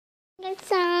a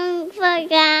song for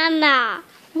Grandma.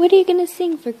 What are you going to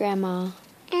sing for Grandma?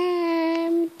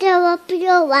 Dilla.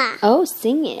 Oh,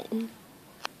 sing it.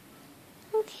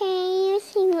 Okay, you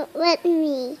sing it with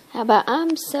me. How about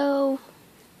I'm so...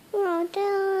 No,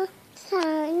 the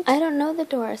song. I don't know the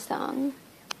Dora song.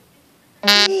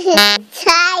 Try it.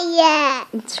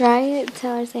 Try it.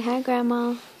 Tell her, say hi,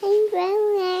 Grandma. Hey,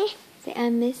 Grandma. Say, I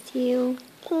miss you.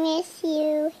 Miss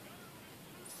you.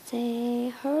 Say,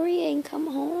 hurry and come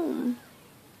home.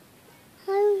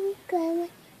 Home, Grandma.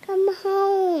 Come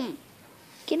home.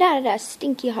 Get out of that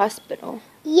stinky hospital.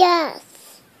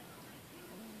 Yes.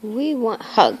 We want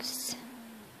hugs.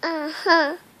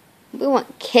 Uh-huh. We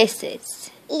want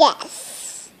kisses.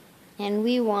 Yes. And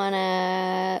we want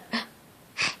to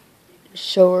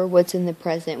show her what's in the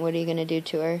present. What are you going to do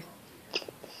to her?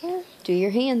 Do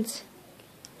your hands.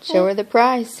 Show her the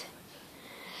prize.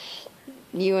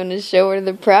 You want to show her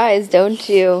the prize, don't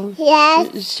you?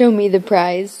 Yes. Show me the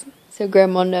prize so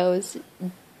Grandma knows.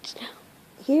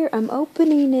 Here, I'm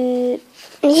opening it.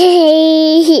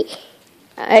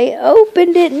 I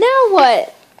opened it. Now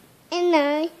what? And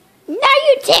I. Now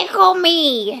you tickle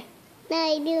me.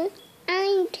 I do.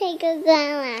 I take a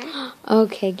Grandma.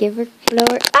 Okay, give her blow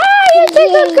her. Ah, you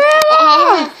tickle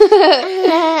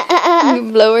Grandma.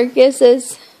 You blow her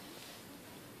kisses.